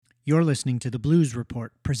You're listening to the Blues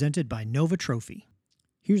Report, presented by Nova Trophy.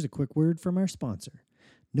 Here's a quick word from our sponsor.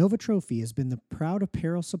 Nova Trophy has been the proud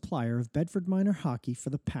apparel supplier of Bedford Minor hockey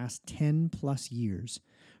for the past 10 plus years.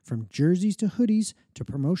 From jerseys to hoodies to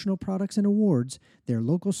promotional products and awards, their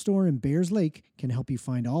local store in Bears Lake can help you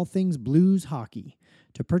find all things Blues hockey.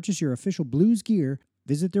 To purchase your official Blues gear,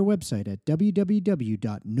 visit their website at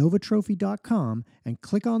www.novatrophy.com and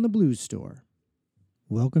click on the Blues store.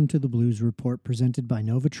 Welcome to the Blues Report, presented by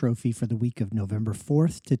Nova Trophy for the week of November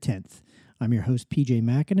 4th to 10th. I'm your host, PJ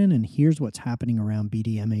Makinen, and here's what's happening around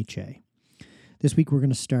BDMHA. This week, we're going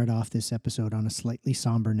to start off this episode on a slightly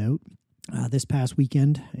somber note. This past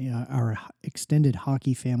weekend, our extended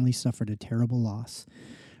hockey family suffered a terrible loss.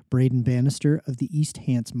 Braden Bannister of the East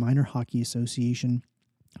Hants Minor Hockey Association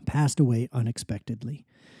passed away unexpectedly.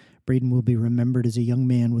 Braden will be remembered as a young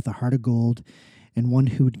man with a heart of gold and one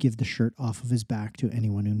who would give the shirt off of his back to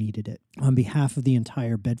anyone who needed it. On behalf of the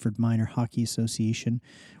entire Bedford Minor Hockey Association,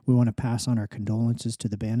 we want to pass on our condolences to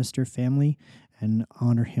the Bannister family and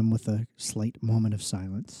honor him with a slight moment of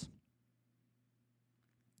silence.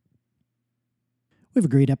 We have a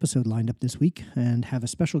great episode lined up this week and have a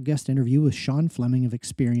special guest interview with Sean Fleming of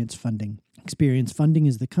Experience Funding. Experience Funding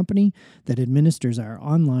is the company that administers our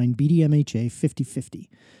online BDMHA 50/50.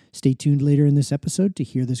 Stay tuned later in this episode to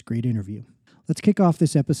hear this great interview. Let's kick off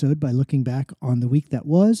this episode by looking back on the week that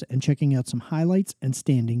was and checking out some highlights and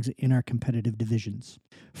standings in our competitive divisions.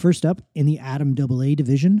 First up, in the Adam AA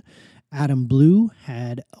division, Adam Blue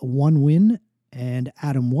had one win and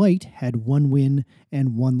Adam White had one win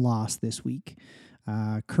and one loss this week.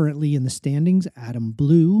 Currently in the standings, Adam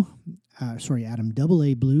AA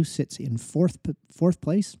Blue sits in fourth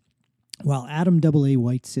place, while Adam AA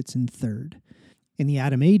White sits in third. In the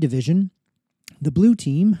Adam A division, the blue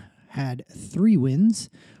team had 3 wins,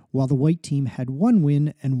 while the white team had 1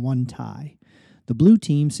 win and 1 tie. The blue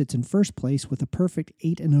team sits in first place with a perfect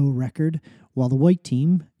 8-0 record, while the white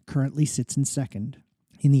team currently sits in second.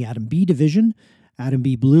 In the Adam B division, Adam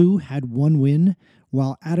B Blue had 1 win,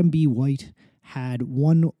 while Adam B White had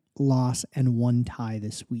 1 loss and 1 tie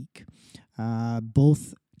this week.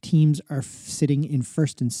 Both teams are sitting in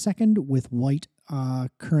first and second, with White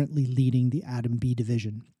currently leading the Adam B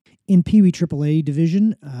division. In Pee Wee AAA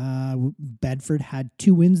division, Bedford had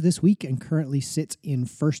 2 wins this week and currently sits in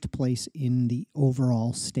first place in the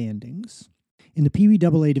overall standings. In the Pee Wee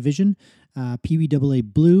AA division, Pee Wee AA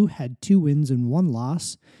Blue had 2 wins and 1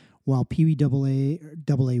 loss, while Pee Wee AA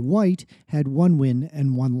White had 1 win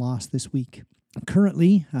and 1 loss this week.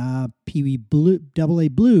 Currently, Pee Wee AA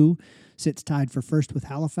Blue sits tied for first with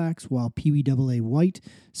Halifax, while Pee Wee AA White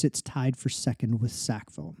sits tied for second with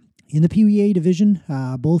Sackville. In the Pee Wee A division,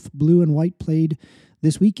 both Blue and White played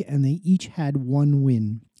this week, and they each had 1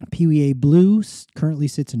 win. Pee Wee A Blue currently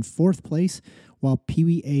sits in fourth place, while Pee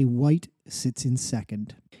Wee A White sits in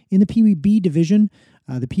second. In the Pee Wee B division,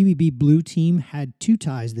 the Pee Wee B Blue team had 2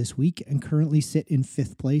 ties this week and currently sit in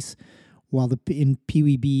fifth place, while the Pee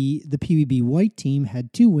Wee B White team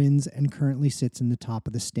had 2 wins and currently sits in the top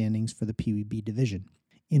of the standings for the Pee Wee B division.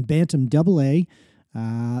 In Bantam AA,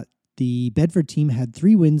 the Bedford team had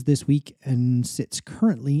 3 wins this week and sits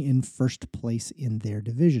currently in first place in their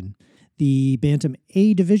division. The Bantam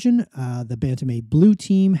A division, the Bantam A Blue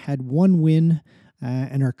team had 1 win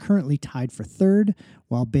and are currently tied for third,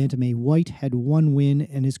 while Bantam A White had 1 win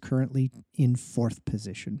and is currently in fourth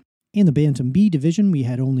position. In the Bantam B division, we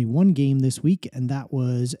had only 1 game this week, and that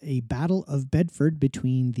was a Battle of Bedford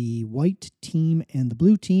between the White team and the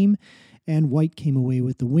Blue team, and White came away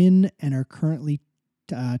with the win and are currently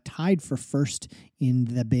tied for first in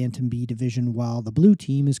the Bantam B division, while the Blue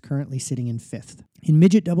team is currently sitting in fifth. In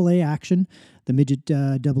Midget AA action, the Midget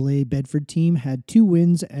AA Bedford team had 2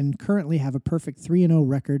 wins and currently have a perfect 3-0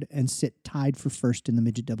 record and sit tied for first in the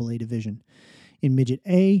Midget AA division. In Midget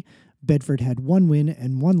A, Bedford had 1 win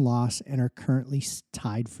and 1 loss and are currently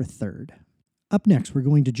tied for third. Up next, we're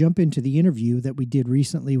going to jump into the interview that we did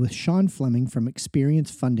recently with Sean Fleming from Experience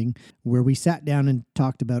Funding, where we sat down and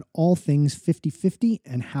talked about all things 50/50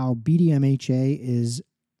 and how BDMHA is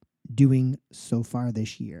doing so far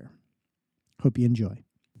this year. Hope you enjoy.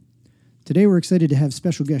 Today, we're excited to have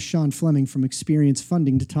special guest Sean Fleming from Experience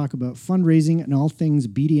Funding to talk about fundraising and all things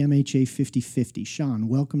BDMHA 50/50. Sean,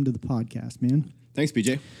 welcome to the podcast, man. Thanks,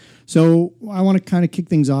 PJ. So I want to kind of kick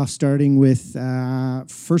things off, starting with,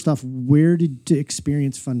 first off, where did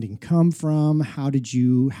Experience Funding come from? How did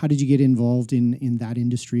you get involved in that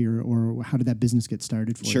industry, or how did that business get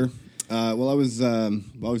started for you? Sure. Well, I was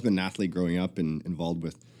always been an athlete growing up and involved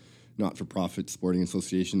with not-for-profit sporting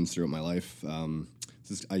associations throughout my life.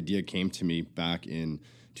 This idea came to me back in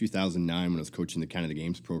 2009 when I was coaching the Canada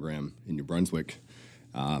Games program in New Brunswick.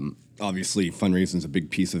 Obviously, fundraising is a big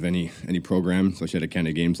piece of any program, especially at a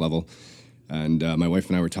Canada Games level. And my wife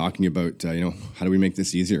and I were talking about, how do we make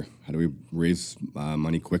this easier? How do we raise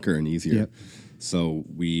money quicker and easier? Yep. So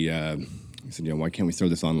we said, why can't we throw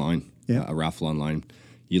this online, a raffle online?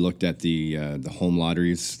 You looked at the home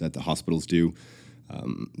lotteries that the hospitals do.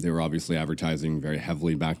 They were obviously advertising very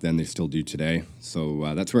heavily back then. They still do today.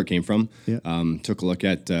 So that's where it came from. Yeah. Took a look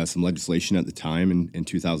at some legislation at the time in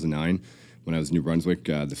 2009. When I was in New Brunswick,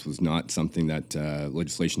 this was not something that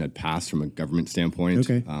legislation had passed from a government standpoint.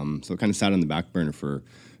 Okay. So it kind of sat on the back burner for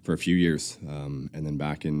a few years. And then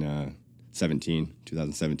back in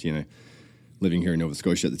 2017, living here in Nova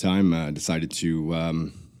Scotia at the time, decided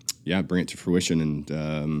to bring it to fruition and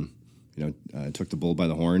took the bull by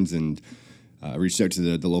the horns and reached out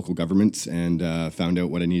to the local governments and found out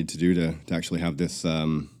what I needed to do to actually have this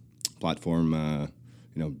platform,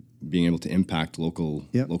 being able to impact local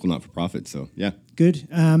not-for-profits. So, yeah. Good.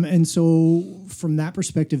 And so from that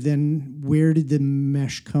perspective, then, where did the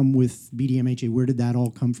mesh come with BDMHA? Where did that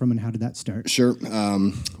all come from and how did that start? Sure.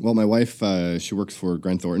 Well, my wife, she works for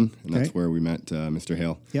Grant Thornton, and that's where we met Mr.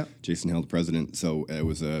 Hale, Jason Hale, the president. So it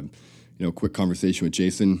was a quick conversation with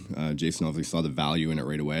Jason. Jason obviously saw the value in it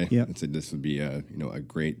right away and said this would be a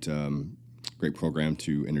great program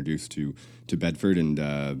to introduce to Bedford, and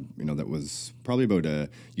that was probably about a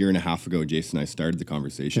year and a half ago. Jason and I started the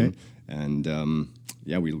conversation, and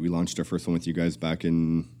we launched our first one with you guys back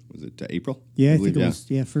in, was it April? Yeah, I think it was.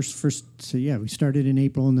 Yeah, first. So we started in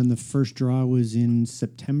April, and then the first draw was in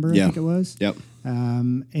September. I think it was. Yep.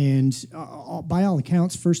 And by all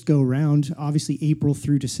accounts, first go around, obviously April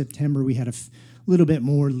through to September, we had a little bit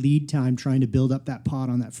more lead time trying to build up that pot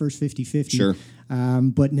on that first 50-50. Sure.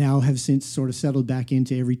 But now have since sort of settled back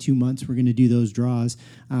into every 2 months we're going to do those draws.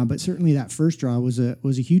 But certainly that first draw was a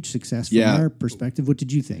huge success from our perspective. What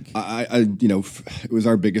did you think? It was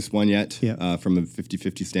our biggest one yet from a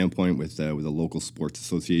 50-50 standpoint with a local sports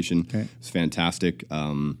association. Okay. It's fantastic.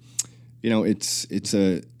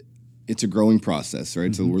 It's a growing process, right?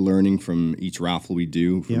 Mm-hmm. So we're learning from each raffle we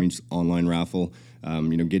do, from each online raffle.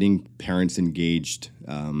 Getting parents engaged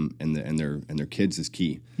and their kids is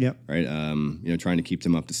key. Yep. Right. Trying to keep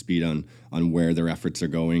them up to speed on where their efforts are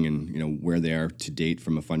going and where they are to date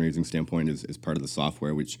from a fundraising standpoint is part of the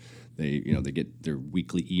software, which they get their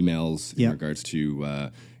weekly emails in regards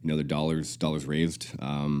to their dollars raised.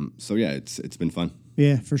 It's been fun.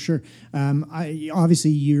 Yeah, for sure.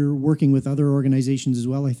 Obviously, you're working with other organizations as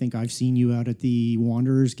well. I think I've seen you out at the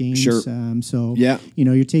Wanderers games. Sure.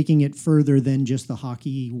 You're taking it further than just the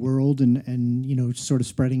hockey world and sort of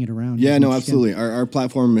spreading it around. Yeah, no, absolutely. Our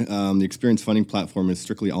platform, the Experience Funding platform, is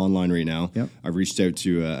strictly online right now. Yep. I've reached out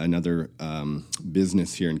to another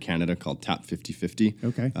business here in Canada called Tap 50/50.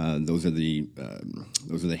 Okay. Those are the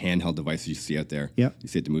handheld devices you see out there. Yep. You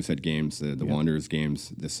see at the Moosehead games, the Wanderers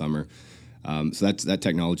games this summer. So that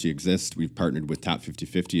technology exists. We've partnered with Tap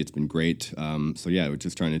 50/50. It's been great. We're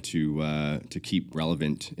just trying to keep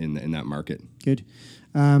relevant in that market. Good.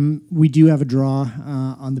 We do have a draw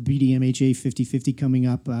on the BDMHA 50/50 coming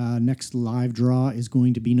up. Next live draw is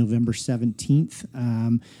going to be November 17th.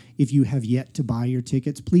 If you have yet to buy your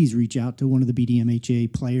tickets, please reach out to one of the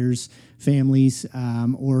BDMHA players, families,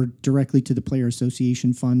 or directly to the Player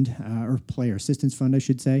Association Fund, or Player Assistance Fund, I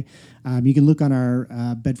should say. You can look on our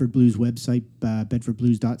Bedford Blues website,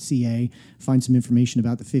 bedfordblues.ca, find some information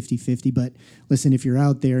about the 50/50. But listen, if you're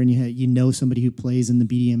out there and you know somebody who plays in the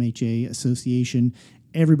BDMHA Association,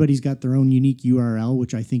 everybody's got their own unique URL,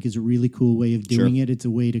 which I think is a really cool way of doing it. It's a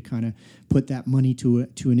way to kind of put that money to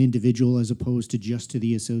an individual as opposed to just to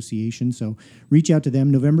the association. So reach out to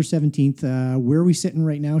them. November 17th. Where are we sitting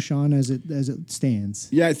right now, Sean, as it stands?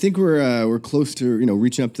 Yeah, I think we're close to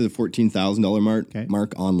reaching up to the $14,000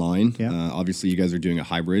 mark online. Yeah. Obviously, you guys are doing a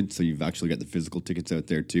hybrid, so you've actually got the physical tickets out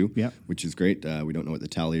there too. Yeah. Which is great. We don't know what the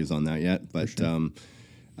tally is on that yet, but.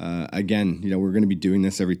 Again, we're going to be doing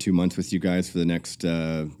this every 2 months with you guys for the next,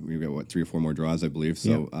 we've got 3 or 4 more draws, I believe.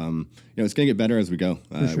 So, it's going to get better as we go.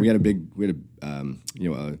 Sure. We had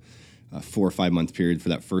a 4 or 5 month period for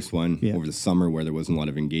that first one over the summer where there wasn't a lot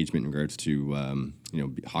of engagement in regards to,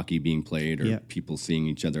 hockey being played or people seeing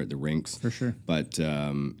each other at the rinks. For sure. But,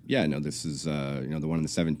 this is, the one on the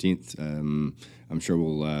 17th. I'm sure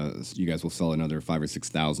you guys will sell another $5,000 or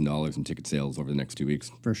 $6,000 in ticket sales over the next 2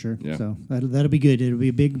 weeks. For sure. Yeah. So that'll be good. It'll be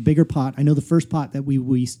a bigger pot. I know the first pot that we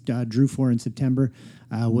drew for in September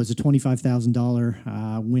was a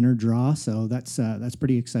 $25,000 winner draw. So that's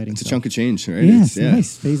pretty exciting. It's a chunk of change, right? Yeah, it's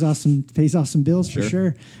nice. Pays off some bills for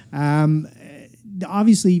sure.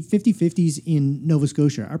 obviously 50-50s in Nova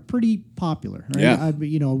Scotia are pretty popular, right? Yeah.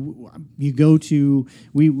 You go to,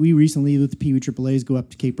 we recently with the Pee Wee AAAs go up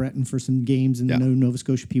to Cape Breton for some games in the Nova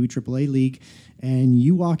Scotia Pee Wee AAA League, and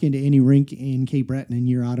you walk into any rink in Cape Breton and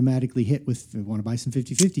you're automatically hit with, want to buy some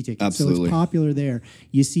 50-50 tickets. Absolutely. So it's popular there.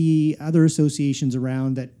 You see other associations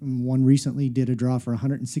around that. One recently did a draw for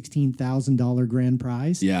 $116,000 grand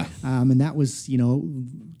prize. Yeah. And that was,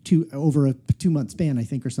 over a 2-month span, I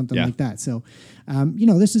think, or something like that. So,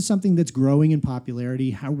 this is something that's growing in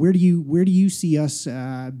popularity. Where do you see us,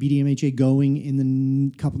 BDMHA, going in the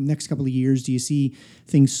next couple of years? Do you see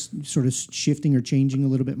things sort of shifting or changing a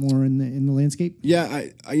little bit more in the landscape? Yeah,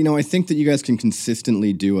 I think that you guys can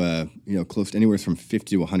consistently do close to anywhere from $50,000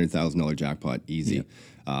 to $100,000 jackpot easy.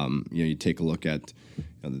 Yeah. You take a look at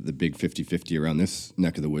the big 50-50 around this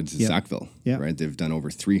neck of the woods is Sackville, right? They've done over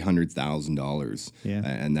 $300,000,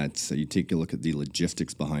 and that's you take a look at the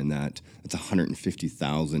logistics behind that. That's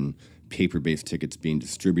 150,000 paper-based tickets being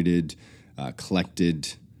distributed,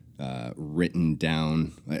 collected, written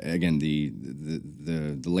down. Again,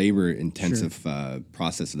 the labor-intensive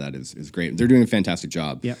process of that is great. They're doing a fantastic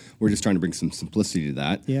job. Yep. We're just trying to bring some simplicity to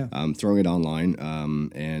that. Throwing it online,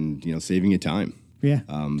 and saving you time. Yeah,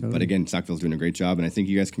 totally. But again, Sackville's doing a great job, and I think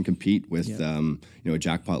you guys can compete with a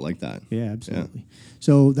jackpot like that. Yeah, absolutely. Yeah.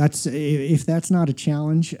 So if that's not a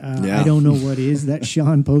challenge, I don't know what is. That's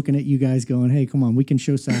Sean poking at you guys, going, "Hey, come on, we can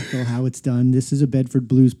show Sackville how it's done." This is a Bedford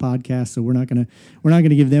Blues podcast, so we're not gonna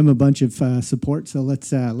give them a bunch of support. So let's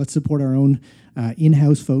support our own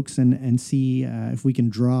in-house folks and see if we can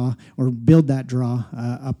draw or build that draw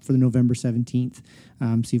up for the November 17th.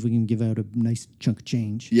 See if we can give out a nice chunk of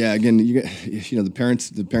change. Yeah, again, the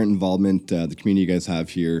parent involvement, the community you guys have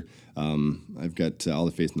here. I've got all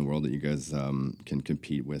the faith in the world that you guys can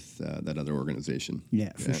compete with that other organization.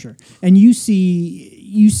 Yeah, for sure. And you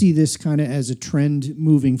see this kind of as a trend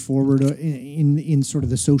moving forward in sort of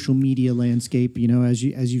the social media landscape. As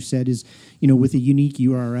you said, is with a unique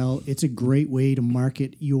URL, it's a great way to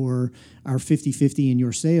market our 50-50 in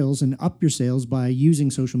your sales and up your sales by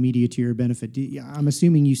using social media to your benefit. I'm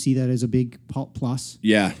assuming you see that as a big plus.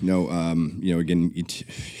 Yeah. No. Again,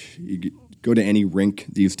 you go to any rink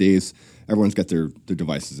these days, everyone's got their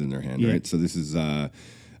devices in their hand, right? So this is,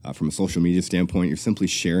 from a social media standpoint, you're simply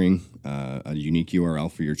sharing a unique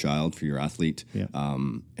URL for your child, for your athlete.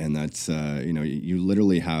 And that's, you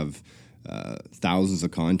literally have thousands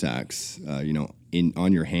of contacts,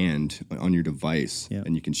 on your hand, on your device,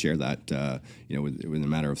 and you can share that, within a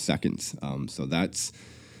matter of seconds. So that's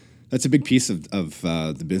a big piece of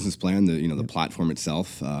the business plan, the platform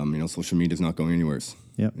itself. Social media is not going anywhere.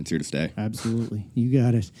 Yep. It's here to stay. Absolutely. You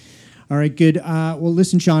got it. All right, good. Well,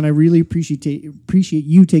 listen, Sean, I really appreciate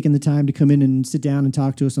you taking the time to come in and sit down and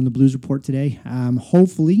talk to us on the Blues Report today.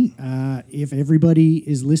 Hopefully, if everybody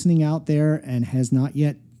is listening out there and has not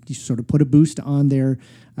yet sort of put a boost on their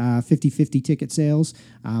 50-50 ticket sales,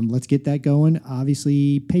 let's get that going.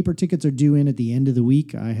 Obviously, paper tickets are due in at the end of the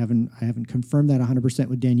week. I haven't confirmed that 100%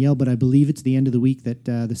 with Danielle, but I believe it's the end of the week that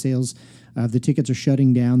the sales of the tickets are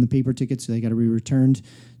shutting down. The paper tickets, so they got to be returned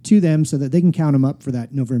to them so that they can count them up for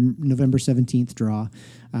that November 17th draw.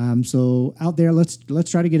 So out there, let's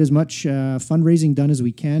try to get as much fundraising done as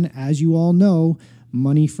we can. As you all know,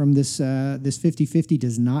 money from this 50-50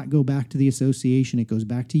 does not go back to the association. It goes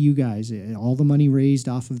back to you guys. All the money raised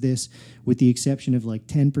off of this, with the exception of like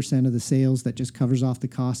 10% of the sales that just covers off the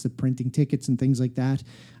cost of printing tickets and things like that.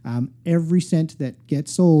 Every cent that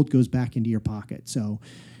gets sold goes back into your pocket. So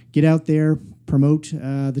get out there, promote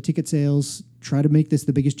the ticket sales, try to make this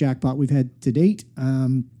the biggest jackpot we've had to date.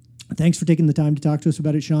 Thanks for taking the time to talk to us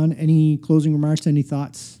about it, Sean. Any closing remarks, any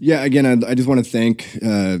thoughts? Yeah, again, I just want to thank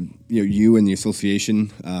you and the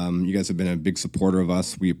association. You guys have been a big supporter of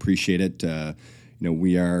us. We appreciate it.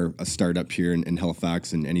 We are a startup here in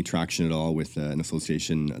Halifax, and any traction at all with an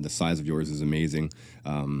association the size of yours is amazing.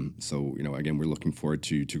 So, again, we're looking forward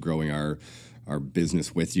to growing our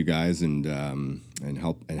business with you guys and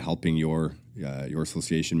helping your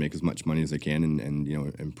association make as much money as they can and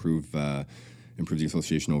improve the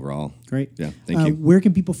association overall. Great. Yeah, thank you. Where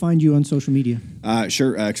can people find you on social media?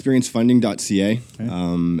 Sure, experiencefunding.ca.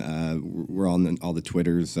 Okay. We're on all the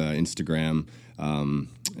Twitters, Instagram,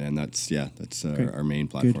 and that's our main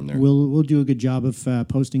platform. Good. There. We'll do a good job of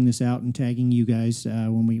posting this out and tagging you guys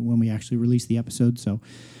when we actually release the episode. So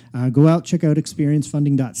go out, check out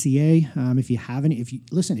experiencefunding.ca.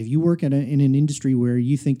 If you work in an industry where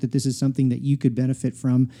you think that this is something that you could benefit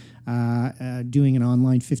from, doing an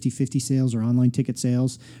online 50-50 sales or online ticket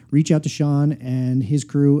sales, reach out to Sean and his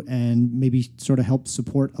crew and maybe sort of help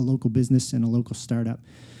support a local business and a local startup.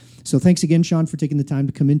 So thanks again, Sean, for taking the time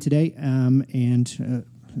to come in today.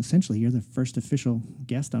 Essentially, you're the first official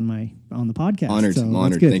guest on the podcast. Honored. So I'm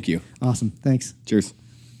honored. Thank you. Awesome. Thanks. Cheers.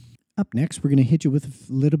 Up next, we're going to hit you with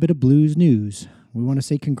a little bit of Blues news. We want to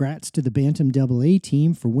say congrats to the Bantam AA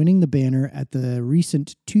team for winning the banner at the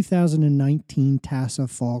recent 2019 TASA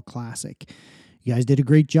Fall Classic. You guys did a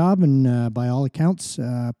great job and, by all accounts,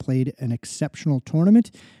 played an exceptional tournament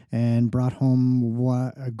and brought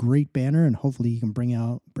home a great banner, and hopefully you can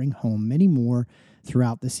bring home many more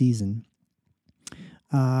throughout the season.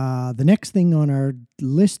 The next thing on our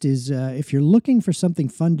list is if you're looking for something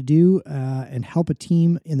fun to do and help a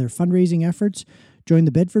team in their fundraising efforts, join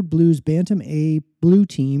the Bedford Blues Bantam A Blue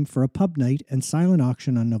Team for a pub night and silent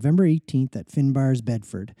auction on November 18th at Finbars,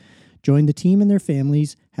 Bedford. Join the team and their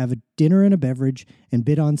families, have a dinner and a beverage, and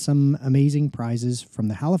bid on some amazing prizes from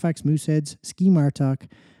the Halifax Mooseheads, Ski Martok,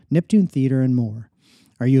 Neptune Theatre, and more.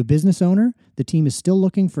 Are you a business owner? The team is still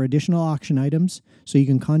looking for additional auction items, so you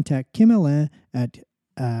can contact Kim Alain at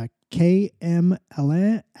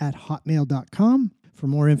kmalain@hotmail.com for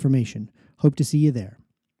more information. Hope to see you there.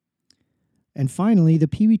 And finally, the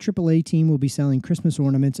Pee Wee AAA team will be selling Christmas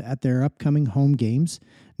ornaments at their upcoming home games.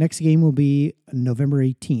 Next game will be November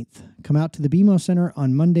 18th. Come out to the BMO Center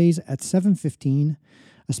on Mondays at 7:15.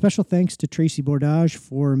 A special thanks to Tracy Bordage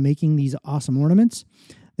for making these awesome ornaments.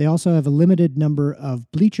 They also have a limited number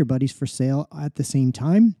of Bleacher Buddies for sale at the same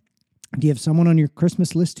time. Do you have someone on your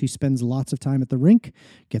Christmas list who spends lots of time at the rink?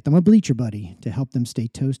 Get them a Bleacher Buddy to help them stay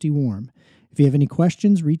toasty warm. If you have any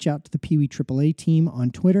questions, reach out to the Pee Wee AAA team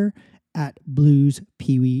on Twitter at Blues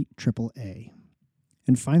Pee Wee AAA.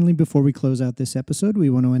 And finally, before we close out this episode, we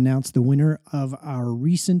want to announce the winner of our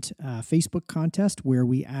recent Facebook contest where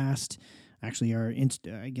we asked, I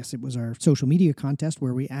guess it was our social media contest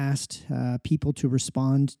where we asked people to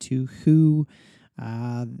respond to who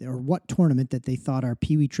or what tournament that they thought our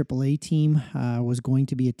Pee Wee AAA team was going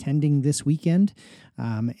to be attending this weekend.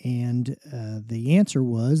 And the answer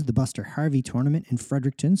was the Buster Harvey tournament in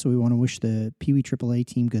Fredericton. So we want to wish the Pee Wee AAA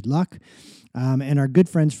team good luck. And our good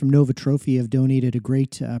friends from Nova Trophy have donated a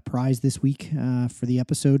great prize this week for the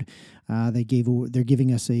episode. They're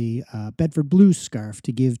giving us a Bedford Blues scarf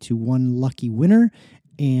to give to one lucky winner.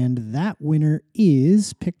 And that winner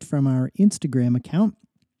is picked from our Instagram account.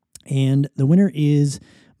 And the winner is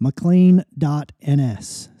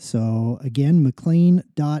McLean.ns. So again,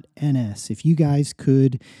 McLean.ns. If you guys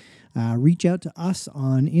could reach out to us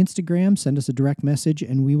on Instagram, send us a direct message,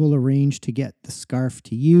 and we will arrange to get the scarf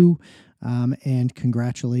to you. And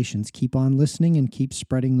congratulations. Keep on listening and keep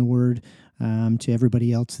spreading the word to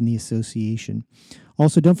everybody else in the association.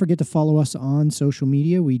 Also, don't forget to follow us on social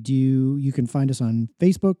media. You can find us on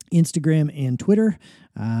Facebook, Instagram, and Twitter,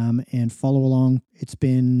 and follow along. It's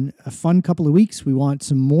been a fun couple of weeks. We want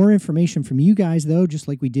some more information from you guys, though, just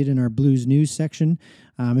like we did in our Blues News section.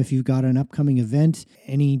 If you've got an upcoming event,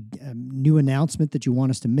 any new announcement that you want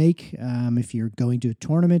us to make, if you're going to a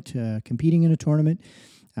tournament, competing in a tournament,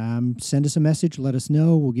 send us a message, let us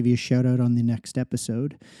know. We'll give you a shout out on the next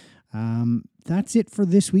episode. That's it for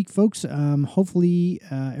this week, folks. Hopefully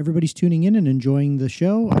everybody's tuning in and enjoying the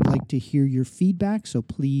show. I'd like to hear your feedback, so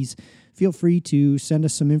please feel free to send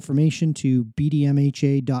us some information to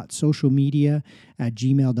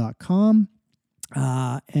bdmha.socialmedia@gmail.com.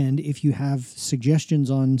 And if you have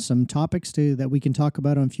suggestions on some topics that we can talk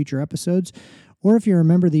about on future episodes, or if you're a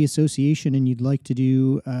member of the association and you'd like to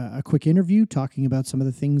do a quick interview talking about some of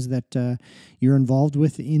the things that you're involved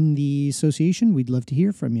with in the association, we'd love to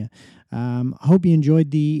hear from you. I hope you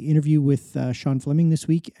enjoyed the interview with Sean Fleming this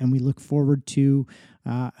week, and we look forward to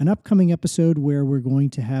an upcoming episode where we're going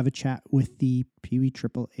to have a chat with the Pee Wee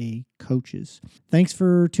AAA coaches. Thanks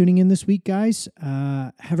for tuning in this week, guys.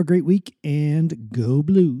 Have a great week, and go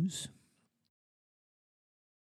Blues.